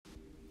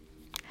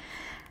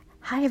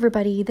Hi,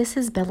 everybody. This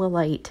is Bella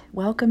Light.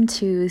 Welcome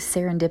to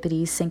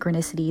Serendipities,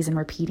 Synchronicities, and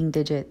Repeating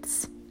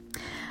Digits.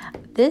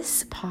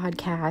 This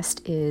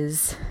podcast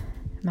is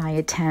my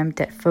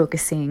attempt at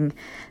focusing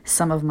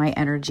some of my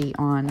energy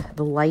on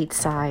the light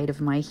side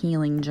of my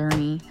healing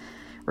journey,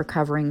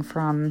 recovering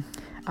from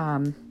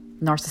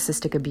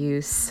narcissistic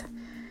abuse,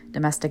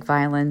 domestic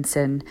violence,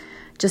 and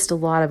just a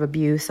lot of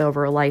abuse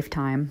over a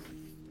lifetime.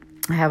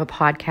 I have a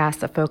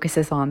podcast that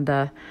focuses on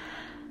the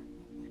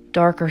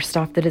darker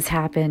stuff that has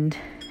happened.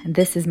 And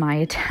this is my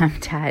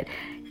attempt at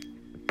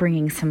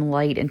bringing some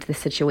light into the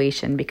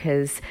situation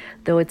because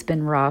though it's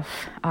been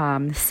rough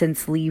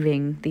since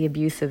leaving the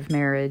abusive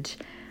marriage,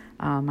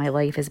 my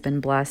life has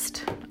been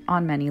blessed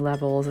on many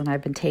levels and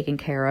I've been taken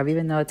care of.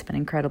 Even though it's been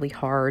incredibly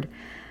hard,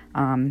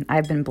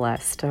 I've been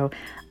blessed. So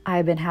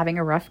I've been having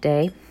a rough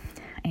day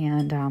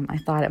and I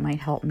thought it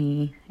might help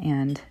me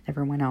and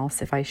everyone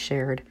else if I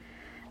shared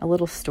a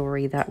little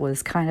story that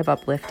was kind of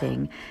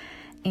uplifting.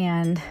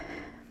 And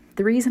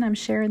the reason I'm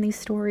sharing these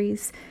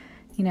stories,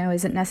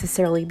 isn't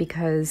necessarily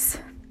because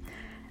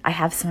I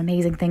have some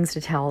amazing things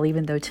to tell,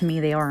 even though to me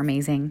they are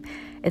amazing.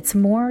 It's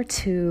more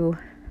to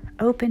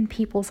open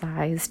people's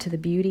eyes to the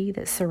beauty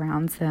that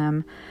surrounds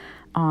them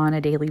on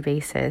a daily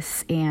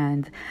basis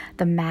and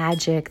the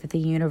magic that the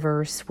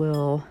universe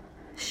will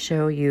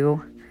show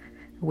you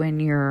when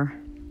you're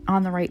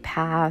on the right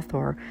path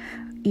or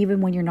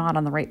even when you're not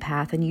on the right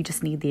path and you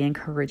just need the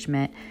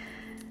encouragement.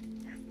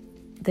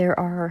 There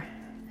are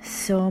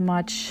so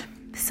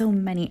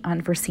many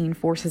unforeseen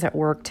forces at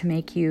work to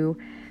make you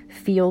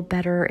feel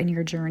better in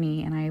your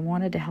journey. And I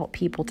wanted to help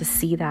people to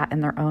see that in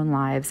their own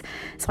lives.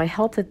 So I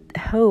hope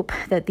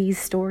that these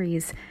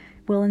stories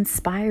will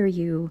inspire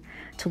you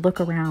to look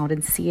around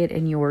and see it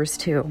in yours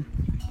too.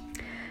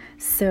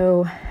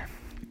 So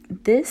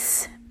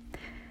this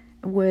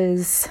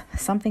was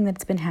something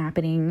that's been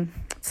happening,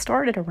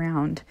 started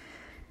around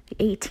the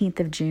 18th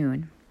of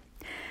June.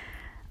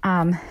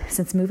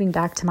 Since moving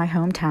back to my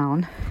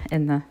hometown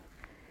in the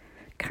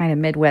kind of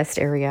Midwest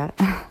area,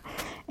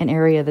 an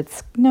area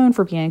that's known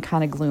for being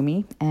kind of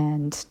gloomy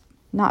and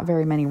not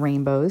very many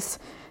rainbows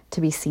to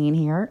be seen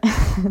here.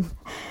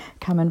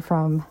 Coming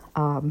from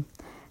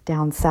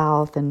down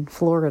south in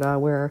Florida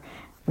where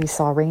we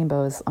saw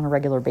rainbows on a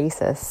regular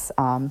basis,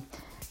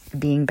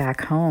 being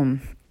back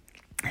home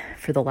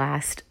for the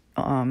last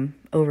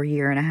over a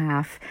year and a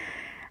half,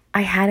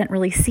 I hadn't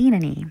really seen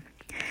any.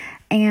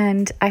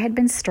 And I had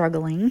been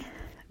struggling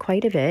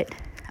quite a bit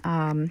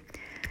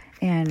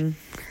and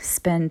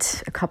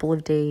spent a couple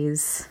of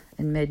days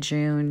in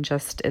mid-June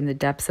just in the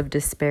depths of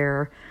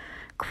despair,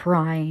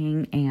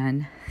 crying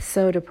and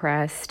so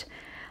depressed.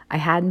 I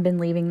hadn't been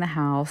leaving the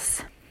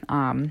house.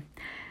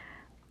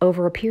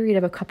 Over a period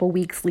of a couple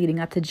weeks leading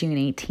up to June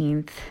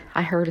 18th,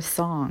 I heard a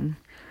song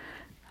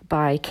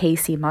by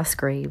Kacey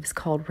Musgraves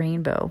called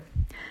Rainbow.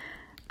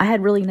 I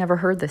had really never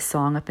heard this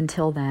song up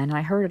until then.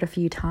 I heard it a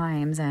few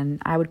times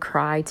and I would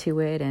cry to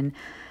it, and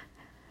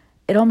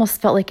it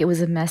almost felt like it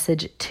was a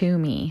message to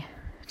me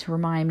to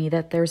remind me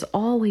that there's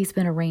always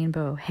been a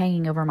rainbow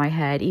hanging over my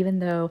head, even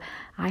though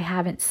I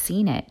haven't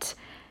seen it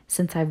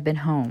since I've been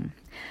home.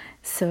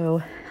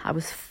 So I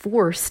was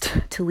forced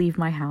to leave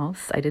my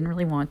house. I didn't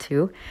really want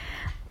to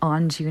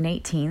on June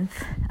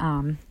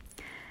 18th.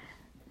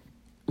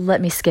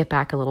 Let me skip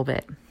back a little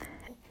bit.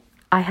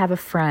 I have a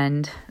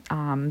friend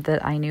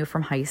that I knew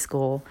from high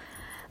school.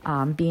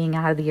 Being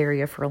out of the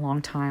area for a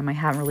long time, I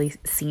haven't really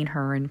seen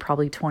her in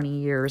probably 20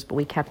 years, but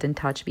we kept in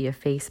touch via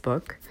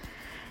Facebook.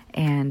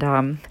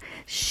 And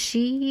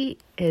she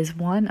is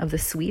one of the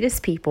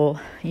sweetest people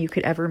you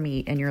could ever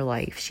meet in your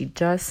life. She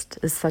just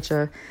is such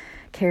a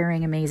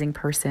caring, amazing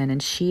person,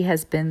 and she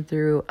has been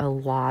through a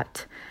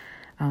lot.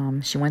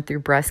 She went through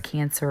breast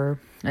cancer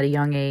at a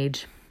young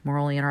age. We're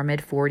only in our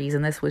mid-40s,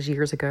 and this was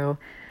years ago.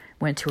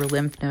 Went to her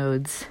lymph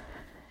nodes.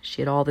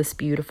 She had all this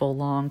beautiful,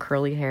 long,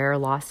 curly hair,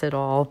 lost it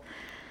all.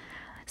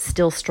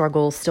 Still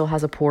struggles, still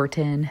has a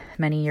Portin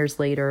many years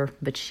later,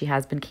 but she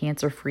has been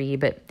cancer-free,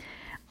 but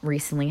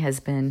recently has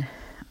been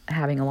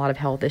having a lot of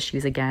health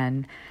issues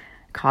again,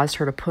 caused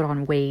her to put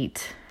on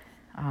weight.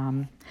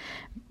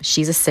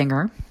 She's a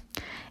singer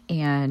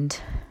and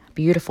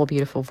beautiful,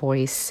 beautiful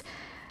voice,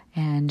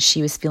 and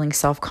she was feeling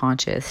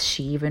self-conscious.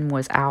 She even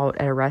was out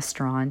at a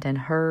restaurant and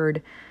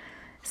heard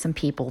some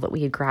people that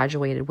we had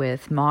graduated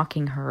with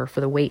mocking her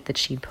for the weight that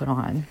she'd put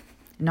on,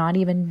 not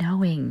even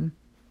knowing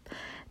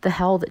the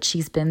hell that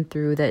she's been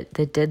through that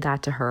did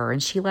that to her.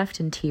 And she left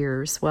in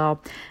tears.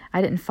 Well,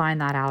 I didn't find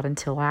that out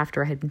until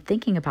after I had been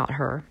thinking about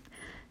her.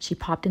 She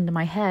popped into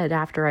my head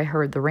after I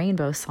heard the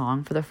Rainbow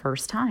song for the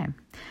first time.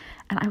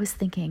 And I was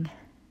thinking,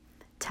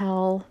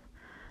 we'll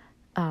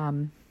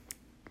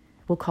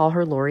call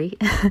her Lori,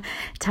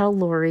 tell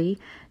Lori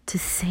to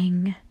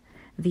sing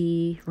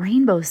the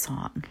Rainbow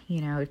song,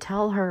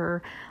 tell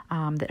her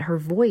that her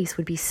voice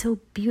would be so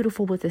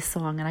beautiful with this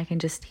song and I can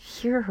just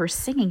hear her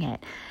singing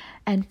it.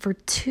 And for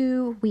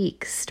 2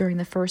 weeks during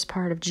the first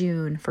part of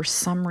June, for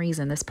some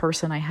reason, this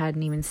person I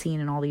hadn't even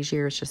seen in all these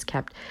years just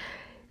kept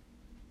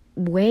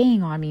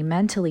weighing on me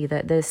mentally,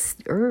 that this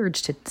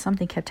urge to,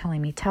 something kept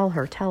telling me, tell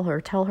her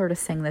to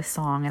sing this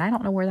song. And I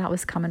don't know where that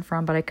was coming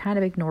from, but I kind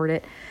of ignored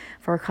it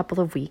for a couple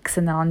of weeks.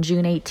 And then on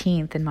June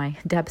 18th, in my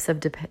depths of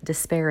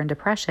despair and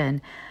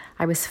depression,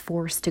 I was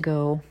forced to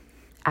go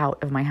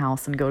out of my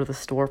house and go to the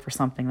store for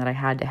something that I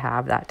had to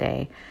have that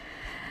day.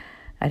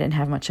 I didn't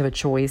have much of a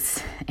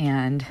choice,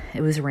 and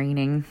it was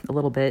raining a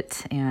little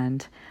bit,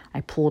 and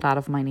I pulled out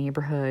of my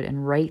neighborhood,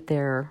 and right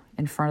there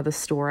in front of the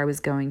store I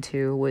was going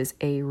to was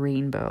a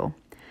rainbow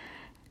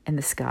in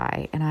the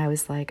sky. And I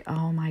was like,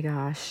 oh my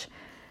gosh,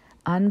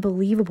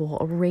 unbelievable,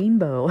 a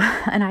rainbow.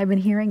 And I've been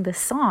hearing this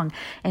song,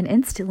 and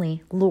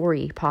instantly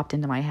Lori popped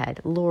into my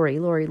head. Lori,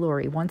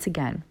 once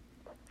again.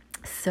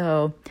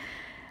 So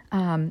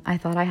I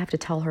thought I have to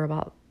tell her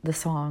about the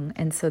song.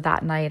 And so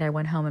that night I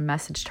went home and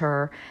messaged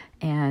her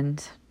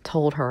and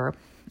told her.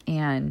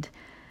 And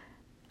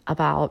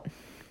about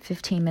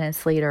 15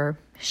 minutes later,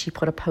 she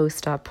put a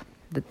post up,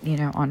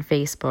 on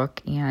Facebook.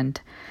 And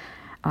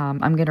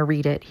I'm going to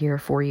read it here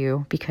for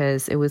you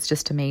because it was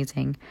just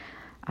amazing.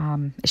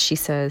 She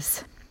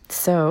says,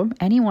 "So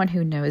anyone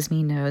who knows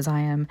me knows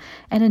I am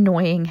an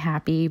annoying,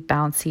 happy,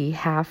 bouncy,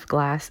 half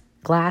glass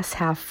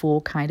half full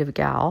kind of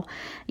gal.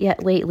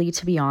 Yet lately,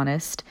 to be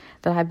honest,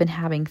 that I've been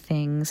having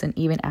things and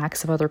even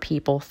acts of other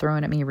people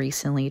thrown at me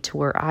recently to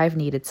where I've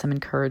needed some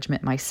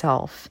encouragement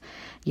myself.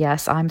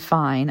 Yes, I'm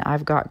fine.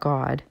 I've got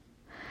God.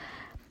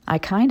 I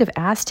kind of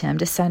asked him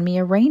to send me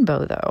a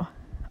rainbow, though.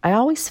 I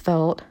always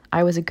felt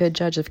I was a good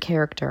judge of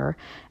character,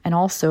 and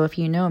also, if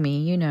you know me,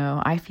 you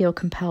know I feel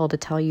compelled to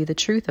tell you the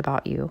truth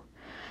about you.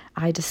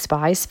 I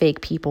despise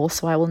fake people,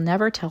 so I will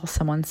never tell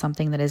someone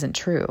something that isn't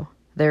true.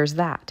 There's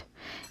that.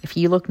 If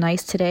you look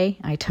nice today,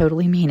 I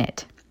totally mean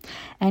it.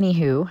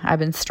 Anywho, I've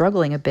been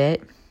struggling a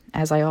bit,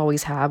 as I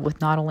always have, with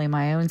not only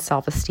my own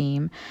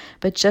self-esteem,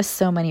 but just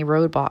so many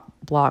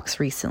roadblocks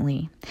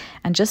recently,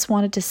 and just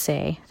wanted to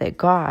say that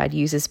God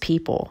uses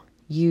people,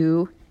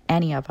 you,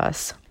 any of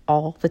us,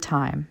 all the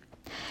time.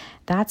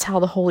 That's how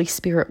the Holy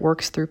Spirit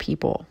works through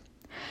people.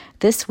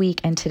 This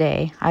week and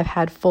today, I've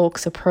had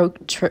folks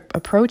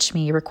approach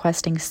me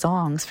requesting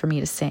songs for me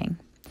to sing.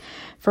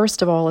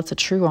 First of all, it's a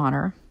true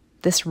honor.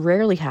 This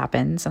rarely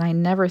happens, and I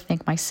never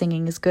think my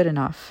singing is good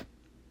enough.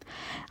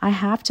 I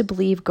have to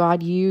believe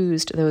God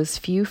used those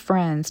few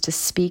friends to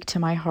speak to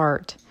my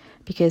heart,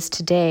 because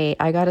today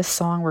I got a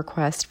song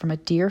request from a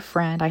dear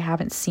friend I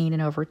haven't seen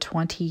in over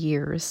 20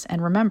 years.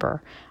 And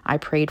remember, I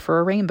prayed for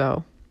a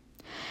rainbow.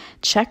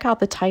 Check out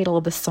the title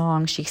of the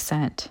song she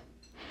sent.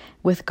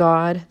 With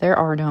God, there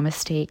are no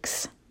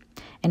mistakes.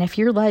 And if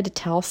you're led to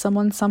tell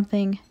someone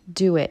something,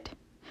 do it.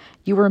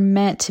 You were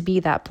meant to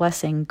be that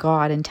blessing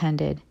God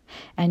intended.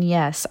 And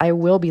yes, I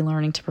will be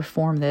learning to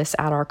perform this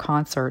at our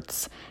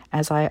concerts,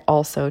 as I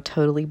also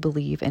totally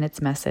believe in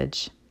its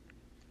message.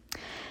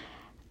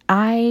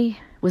 I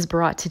was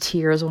brought to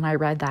tears when I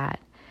read that.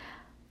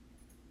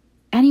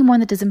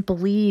 Anyone that doesn't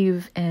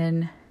believe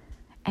in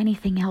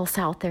anything else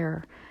out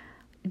there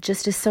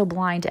just is so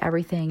blind to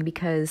everything,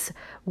 because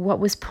what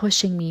was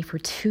pushing me for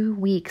 2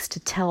 weeks to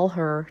tell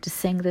her to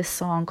sing this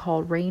song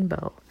called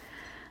Rainbow?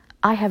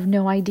 I have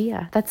no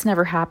idea. That's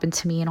never happened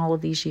to me in all of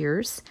these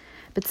years.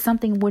 But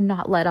something would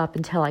not let up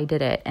until I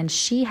did it. And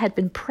she had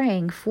been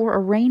praying for a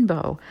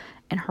rainbow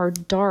in her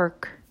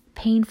dark,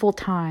 painful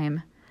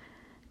time.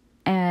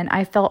 And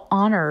I felt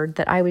honored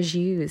that I was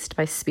used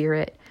by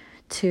Spirit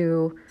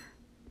to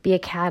be a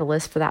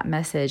catalyst for that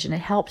message. And it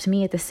helped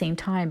me at the same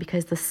time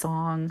because the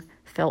song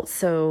felt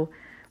so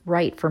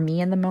right for me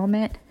in the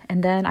moment.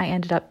 And then I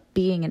ended up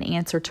being an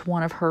answer to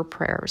one of her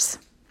prayers.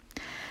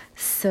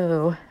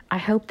 So I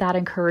hope that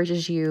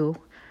encourages you,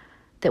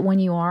 that when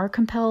you are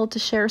compelled to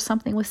share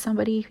something with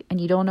somebody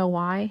and you don't know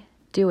why,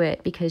 do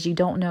it, because you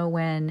don't know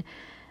when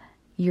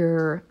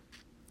you're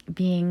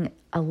being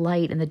a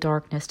light in the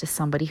darkness to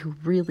somebody who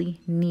really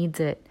needs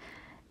it.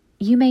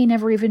 You may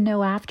never even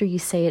know after you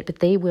say it, but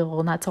they will,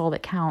 and that's all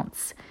that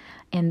counts.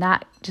 And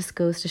that just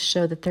goes to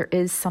show that there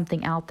is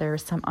something out there,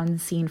 some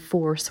unseen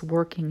force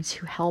working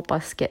to help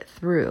us get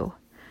through.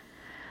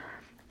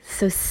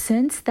 So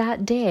since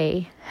that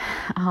day,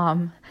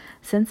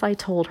 since I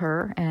told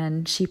her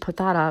and she put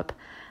that up,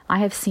 I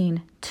have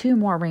seen 2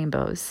 more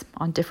rainbows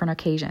on different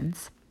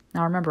occasions.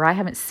 Now remember, I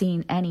haven't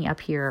seen any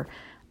up here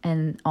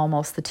in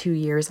almost the 2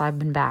 years I've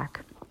been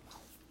back,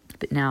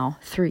 but now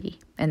 3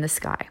 in the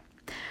sky.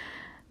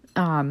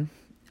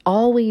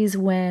 Always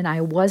when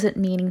I wasn't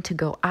meaning to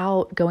go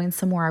out, going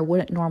somewhere I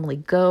wouldn't normally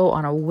go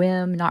on a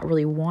whim, not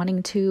really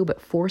wanting to,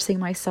 but forcing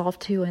myself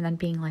to, and then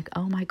being like,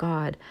 oh my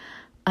God,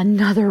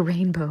 another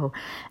rainbow.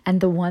 And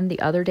the one the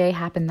other day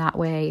happened that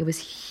way. It was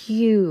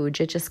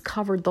huge. It just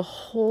covered the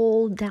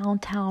whole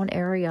downtown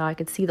area. I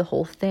could see the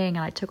whole thing,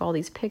 and I took all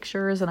these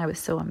pictures, and I was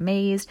so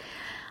amazed.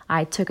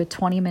 I took a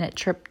 20-minute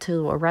trip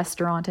to a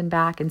restaurant and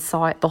back and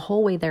saw it the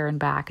whole way there and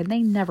back, and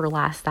they never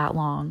last that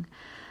long.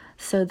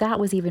 So that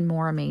was even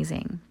more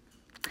amazing.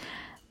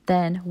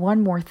 Then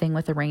one more thing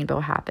with the rainbow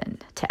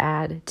happened to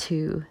add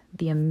to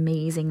the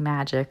amazing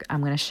magic.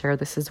 I'm going to share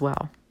this as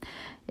well.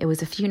 It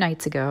was a few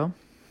nights ago.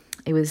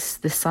 The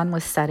sun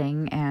was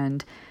setting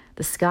and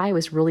The sky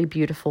was really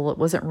beautiful. It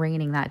wasn't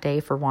raining that day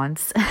for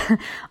once.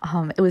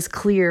 It was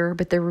clear,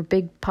 but there were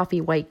big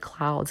puffy white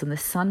clouds, and the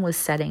sun was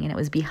setting, and it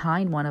was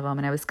behind one of them.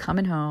 And I was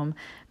coming home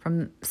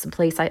from some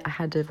place. I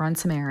had to run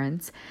some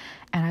errands,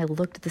 and I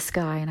looked at the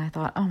sky and I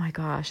thought, oh my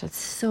gosh, that's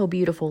so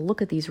beautiful. Look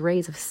at these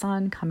rays of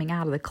sun coming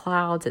out of the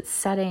clouds. It's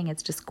setting.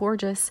 It's just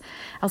gorgeous.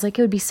 I was like,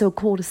 it would be so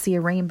cool to see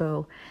a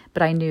rainbow.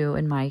 But I knew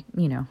in my,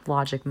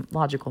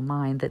 logical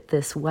mind that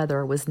this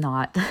weather was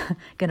not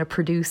going to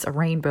produce a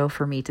rainbow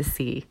for me to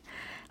see.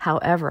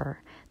 However,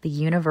 the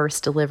universe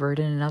delivered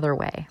in another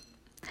way.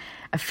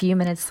 A few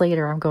minutes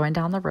later, I'm going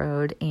down the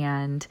road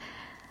and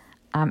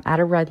I'm at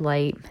a red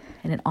light,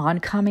 and an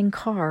oncoming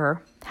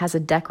car has a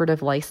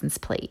decorative license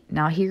plate.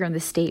 Now, here in the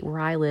state where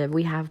I live,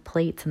 we have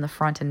plates in the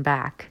front and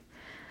back.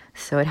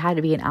 So it had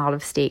to be an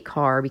out-of-state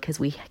car because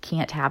we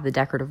can't have the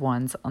decorative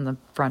ones on the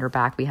front or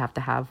back. We have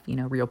to have,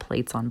 real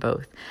plates on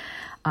both.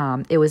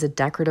 It was a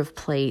decorative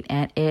plate,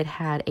 and it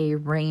had a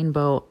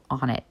rainbow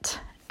on it.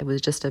 It was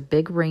just a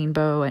big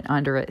rainbow, and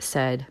under it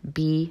said,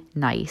 "Be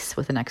nice,"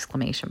 with an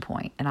exclamation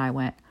point. And I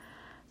went,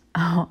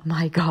 oh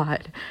my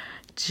God,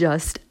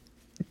 just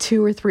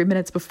 2 or 3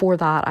 minutes before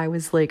that, I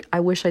was like,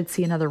 I wish I'd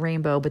see another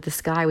rainbow, but the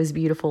sky was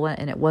beautiful,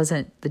 and it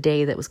wasn't the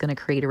day that was going to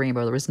create a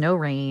rainbow. There was no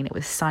rain. It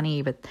was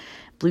sunny, but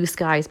blue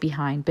skies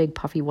behind big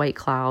puffy white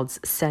clouds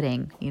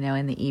setting,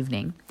 in the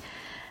evening.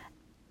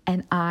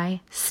 And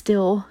I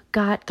still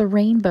got the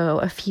rainbow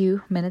a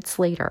few minutes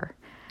later.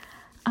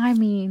 I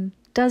mean,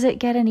 does it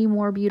get any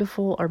more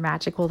beautiful or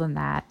magical than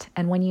that?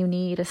 And when you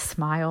need a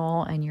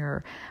smile and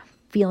you're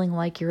feeling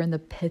like you're in the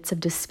pits of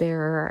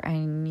despair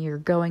and you're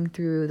going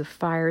through the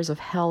fires of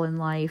hell in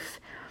life,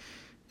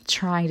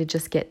 trying to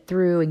just get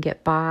through and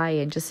get by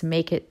and just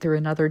make it through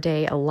another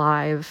day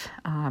alive,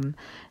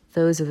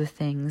 those are the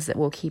things that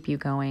will keep you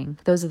going.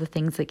 Those are the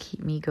things that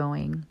keep me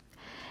going.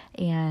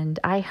 And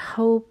I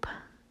hope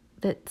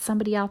that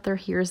somebody out there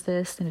hears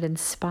this and it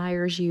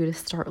inspires you to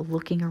start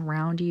looking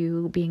around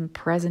you, being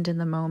present in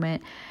the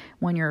moment.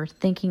 When you're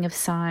thinking of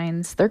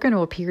signs, they're going to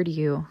appear to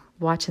you.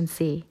 Watch and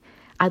see.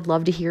 I'd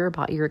love to hear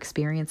about your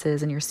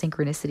experiences and your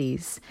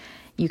synchronicities.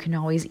 You can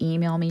always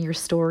email me your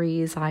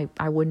stories. I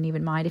wouldn't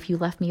even mind if you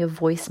left me a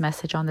voice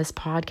message on this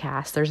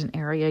podcast. There's an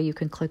area you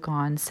can click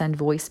on, send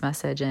voice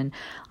message, and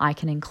I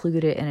can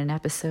include it in an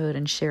episode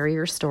and share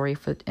your story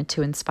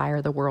to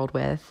inspire the world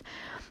with.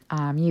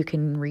 You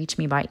can reach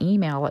me by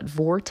email at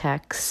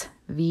vortex,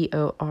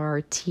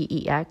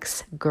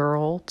 VORTEX,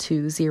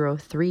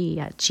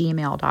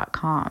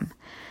 girl203@gmail.com.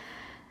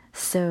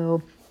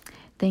 So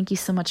thank you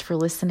so much for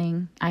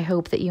listening. I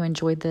hope that you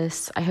enjoyed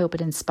this. I hope it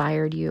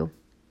inspired you.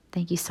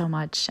 Thank you so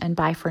much, and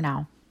bye for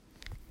now.